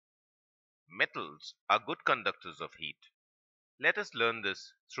Metals are good conductors of heat. Let us learn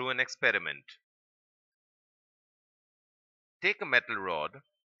this through an experiment. Take a metal rod,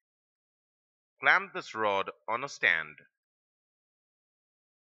 clamp this rod on a stand,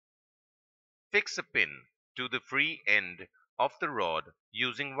 fix a pin to the free end of the rod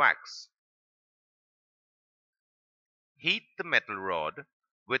using wax. Heat the metal rod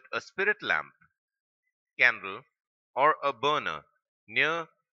with a spirit lamp, candle, or a burner near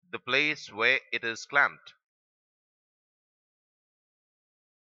the place where it is clamped.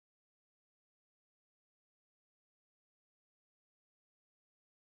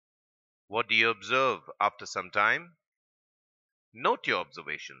 What do you observe after some time? Note your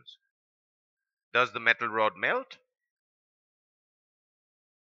observations. Does the metal rod melt?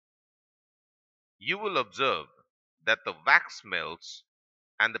 You will observe that the wax melts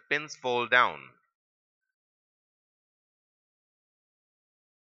and the pins fall down.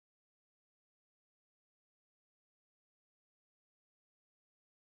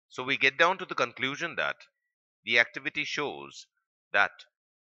 So we get down to the conclusion that the activity shows that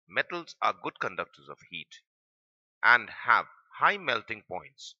metals are good conductors of heat and have high melting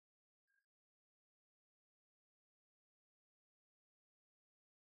points